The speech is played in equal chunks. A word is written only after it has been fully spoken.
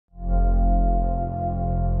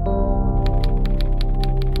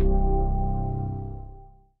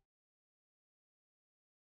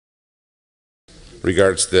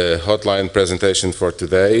regards the hotline presentation for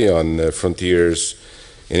today on frontiers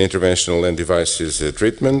in interventional and devices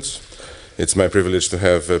treatment. It's my privilege to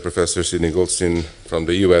have Professor Sidney Goldstein from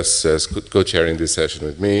the US as co-chairing this session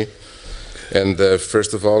with me. And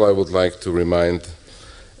first of all, I would like to remind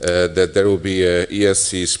that there will be a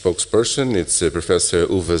ESC spokesperson. It's Professor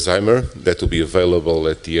Uwe Zeimer that will be available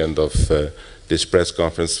at the end of this press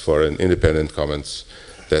conference for an independent comments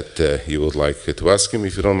that you would like to ask him.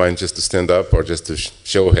 If you don't mind just to stand up or just to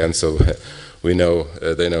show hands so we know,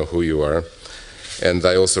 they know who you are. And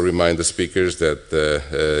I also remind the speakers that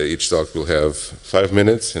each talk will have 5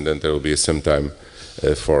 minutes, and then there will be some time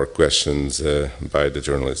for questions by the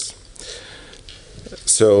journalists.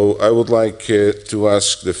 So I would like to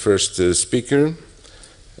ask the first speaker,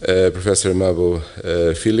 Professor Mabo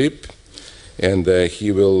Philippe, and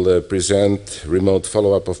he will present remote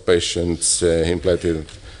follow-up of patients implanted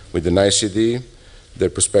with an ICD, the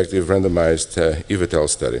prospective randomized EVATEL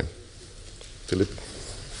study. Philippe.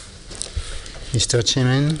 Mr.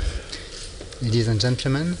 Chairman, ladies and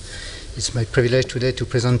gentlemen, it's my privilege today to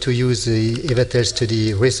present to you the EVATEL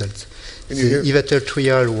study results. The EVATEL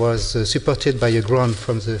trial was supported by a grant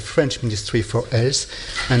from the French Ministry for Health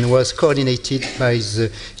and was coordinated by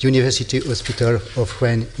the University Hospital of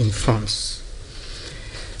Rennes in France.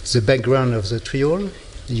 The background of the trial: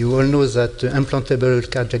 you all know that the implantable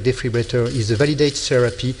cardiac defibrillator is a validated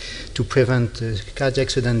therapy to prevent cardiac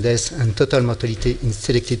sudden death and total mortality in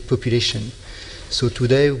selected population. So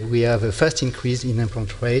today we have a fast increase in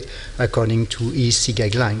implant rate according to ESC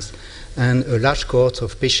guidelines, and a large cohort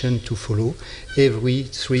of patients to follow every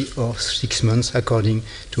 3 or 6 months according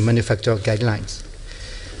to manufacturer guidelines.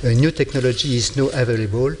 A new technology is now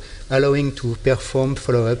available, allowing to perform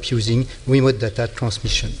follow-up using remote data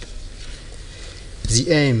transmission.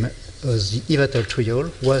 The aim of the EVATEL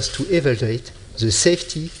trial was to evaluate the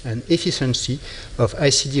safety and efficiency of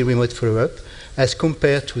ICD remote follow-up as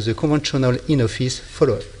compared to the conventional in-office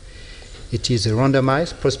follow-up. It is a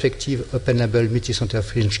randomized, prospective, open-label, multi-center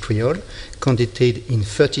French trial conducted in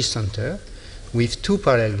 30 centers with 2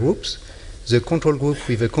 parallel groups: the control group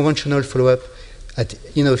with a conventional follow-up at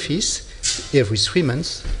in-office every 3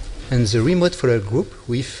 months, and the remote follow-up group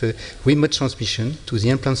with remote transmission to the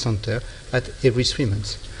implant center at every 3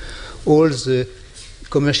 months. All the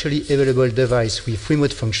commercially available devices with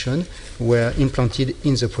remote function were implanted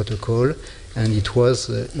in the protocol, and it was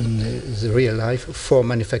in the real life 4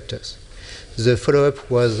 manufacturers. The follow-up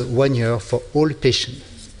was 1 year for all patients.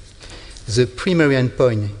 The primary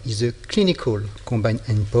endpoint is a clinical combined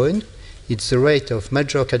endpoint. It's the rate of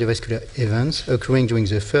major cardiovascular events occurring during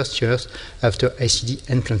the first years after ICD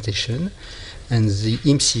implantation, and the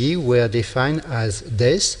IMCE were defined as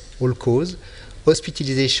death, all cause,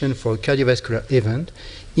 hospitalization for cardiovascular event,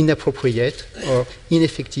 inappropriate or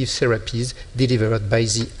ineffective therapies delivered by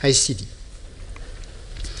the ICD.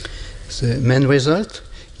 The main result,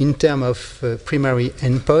 in terms of primary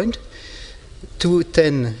endpoint,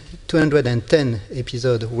 210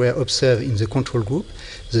 episodes were observed in the control group,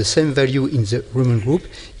 the same value in the remote group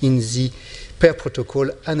in the per protocol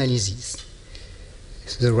analysis.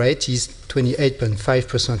 The rate is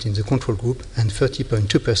 28.5% in the control group and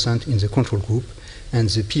 30.2% in the control group, and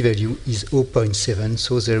the p-value is 0.7,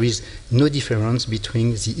 so there is no difference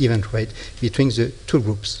between the event rate between the 2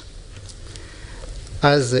 groups.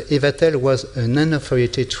 As EVATEL was a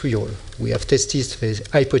non-inferiority trial, we have tested the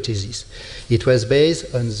hypothesis. It was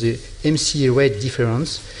based on the MCE rate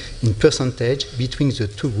difference in percentage between the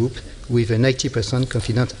 2 groups with a 90%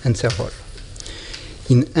 confidence interval.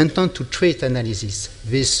 In intent to treat analysis,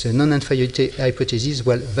 this non-inferiority hypothesis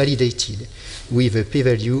was validated with a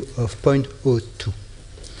p-value of 0.02.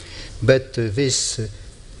 But this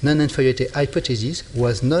non-inferiority hypothesis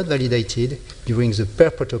was not validated during the per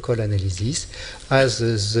protocol analysis, as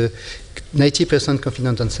the 90%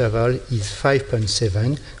 confidence interval is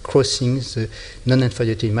 5.7, crossing the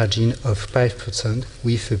non-inferiority margin of 5%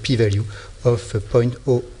 with a p-value of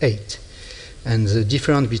 0.08. And the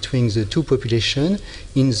difference between the 2 populations: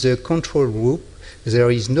 in the control group, there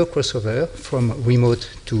is no crossover from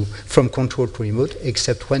control to remote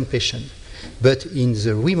except 1 patient. But in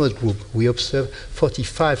the remote group, we observe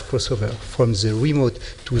 45 crossover from the remote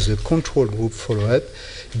to the control group follow-up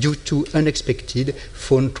due to unexpected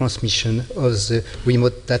phone transmission of the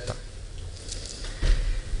remote data.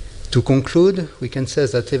 To conclude, we can say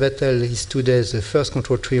that EVATEL is today the first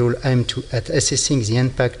control trial aimed at assessing the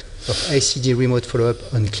impact of ICD remote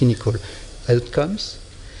follow-up on clinical outcomes.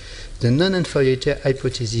 The non-inferiority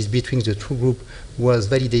hypothesis between the 2 groups was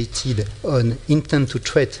validated on intent to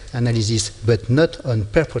treat analysis, but not on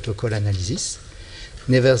per protocol analysis.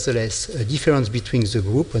 Nevertheless, a difference between the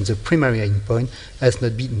group and the primary endpoint has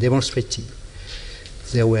not been demonstrated.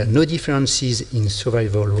 There were no differences in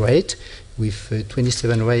survival rate with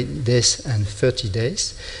 27 days and 30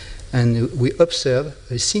 days, and we observe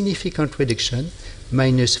a significant reduction,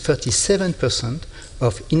 minus 37%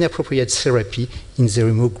 of inappropriate therapy in the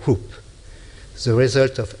remote group. The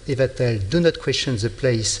results of EVATEL do not question the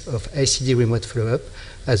place of ICD remote follow-up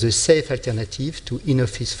as a safe alternative to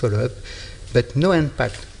in-office follow-up, but no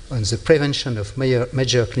impact on the prevention of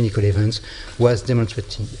major clinical events was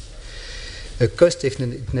demonstrated. A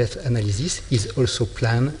cost-effectiveness analysis is also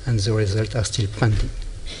planned, and the results are still pending.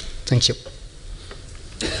 Thank you.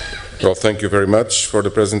 Well, thank you very much for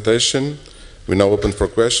the presentation. We now open for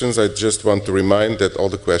questions. I just want to remind that all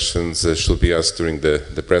the questions should be asked during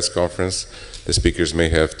the press conference. The speakers may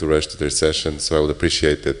have to rush to their session, so I would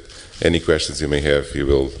appreciate that any questions you may have, you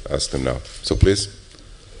will ask them now. So please.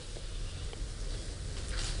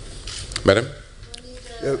 Madam?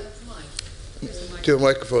 Yeah. Do a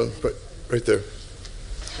microphone right there.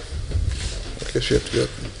 I guess you have to go up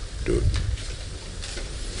and do it.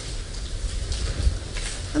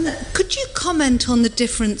 Could you comment on the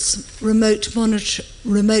difference remote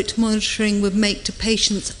monitoring would make to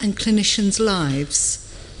patients' and clinicians' lives?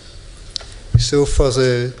 So for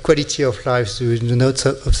the quality of life, we do not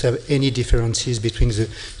observe any differences between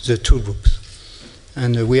the two groups.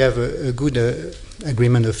 And we have a good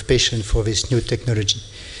agreement of patients for this new technology.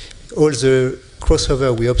 All the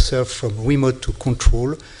crossover we observed from remote to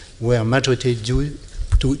control were majority due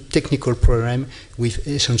to technical problem with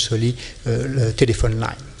essentially telephone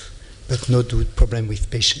lines, but no problem with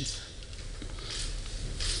patients.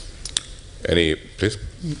 Any, please?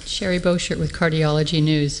 Sherry Boschert with Cardiology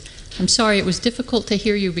News. I'm sorry, it was difficult to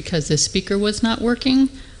hear you because the speaker was not working.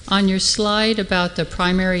 On your slide about the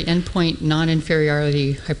primary endpoint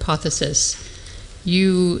non-inferiority hypothesis,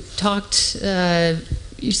 you talked,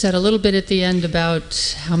 you said a little bit at the end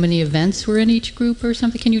about how many events were in each group or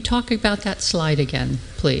something. Can you talk about that slide again,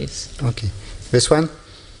 please? Okay. This one?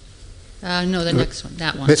 No, the next one,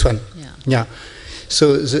 that one. This one? Yeah. Yeah.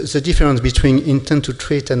 So the difference between intent to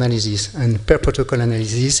treat analysis and per protocol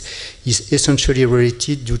analysis is essentially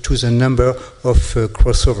related due to the number of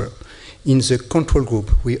crossover. In the control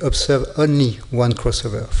group, we observe only one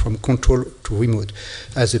crossover from control to remote,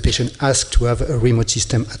 as the patient asked to have a remote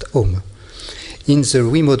system at home. In the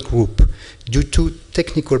remote group, due to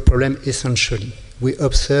technical problem essentially, we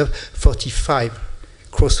observe 45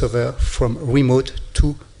 crossover from remote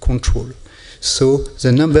to control. So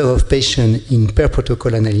the number of patients in per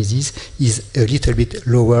protocol analysis is a little bit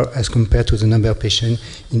lower as compared to the number of patients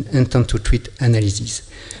in intent to treat analysis.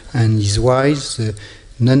 And is why the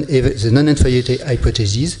non-inferiority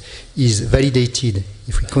hypothesis is validated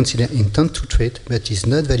if we consider intent to treat, but is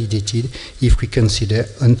not validated if we consider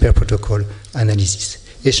on per protocol analysis,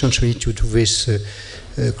 essentially due to this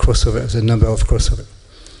crossover, the number of crossover.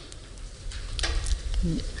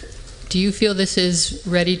 Do you feel this is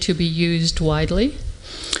ready to be used widely?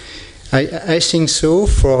 I think so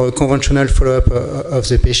for a conventional follow-up of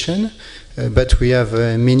the patient, but we have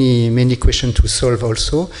many questions to solve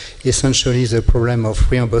also. Essentially the problem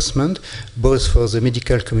of reimbursement, both for the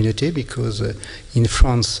medical community, because in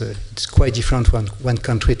France it's quite different one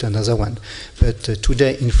country to another one. But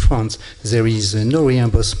today in France there is no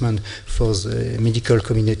reimbursement for the medical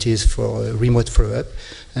communities for remote follow-up,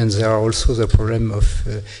 and there are also the problem of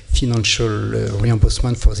financial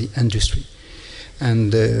reimbursement for the industry.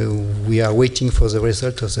 And we are waiting for the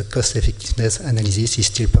result of the cost-effectiveness analysis. Is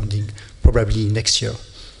still pending, probably next year.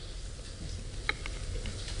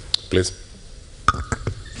 Please.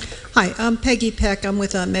 Hi, I'm Peggy Peck. I'm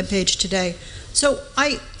with MedPage Today. So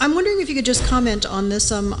I'm wondering if you could just comment on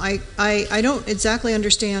this. I don't exactly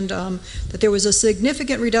understand that there was a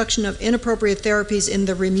significant reduction of inappropriate therapies in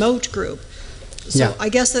the remote group. So yeah. I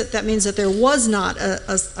guess that means that there was not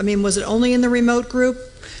I mean, was it only in the remote group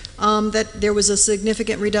that there was a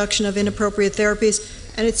significant reduction of inappropriate therapies?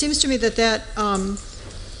 And it seems to me that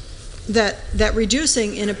that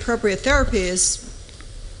reducing inappropriate therapies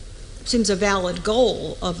seems a valid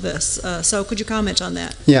goal of this. So could you comment on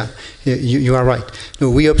that? Yeah, you are right. No,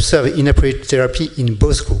 we observe inappropriate therapy in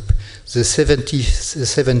both groups. The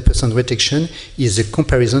 77% reduction is a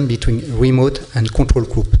comparison between remote and control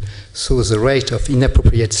group. So the rate of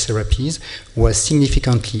inappropriate therapies was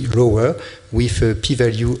significantly lower, with a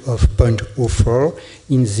p-value of 0.04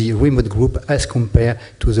 in the remote group as compared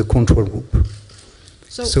to the control group.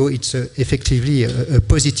 So it's effectively a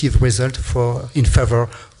positive result in favor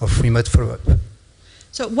of remote follow-up.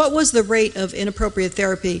 So what was the rate of inappropriate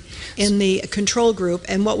therapy in the control group,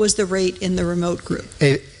 and what was the rate in the remote group?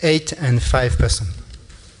 8 and 5%.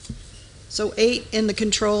 So 8 in the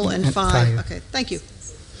control and 5. Okay, thank you.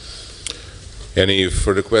 Any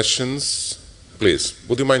further questions? Please,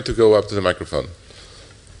 would you mind to go up to the microphone?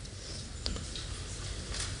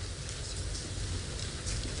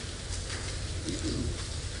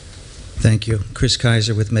 Thank you. Chris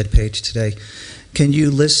Kaiser with MedPage today. Can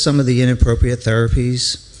you list some of the inappropriate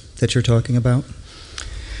therapies that you're talking about?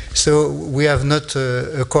 So we have not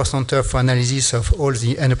a core center for analysis of all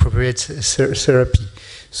the inappropriate therapy.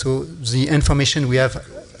 So the information we have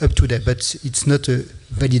up to date, but it's not a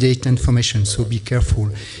validated information, so be careful.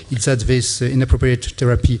 It's that this inappropriate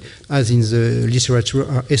therapy, as in the literature,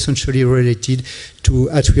 are essentially related to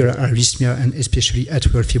atrial arrhythmia and especially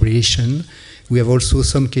atrial fibrillation. We have also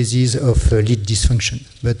some cases of lead dysfunction,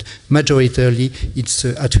 but majoritarily it's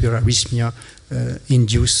atrial arrhythmia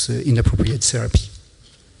induced inappropriate therapy.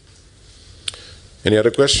 Any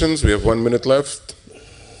other questions? We have 1 minute left.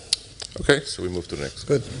 Okay, so we move to the next.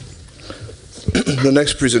 Good. The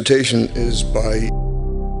next presentation is by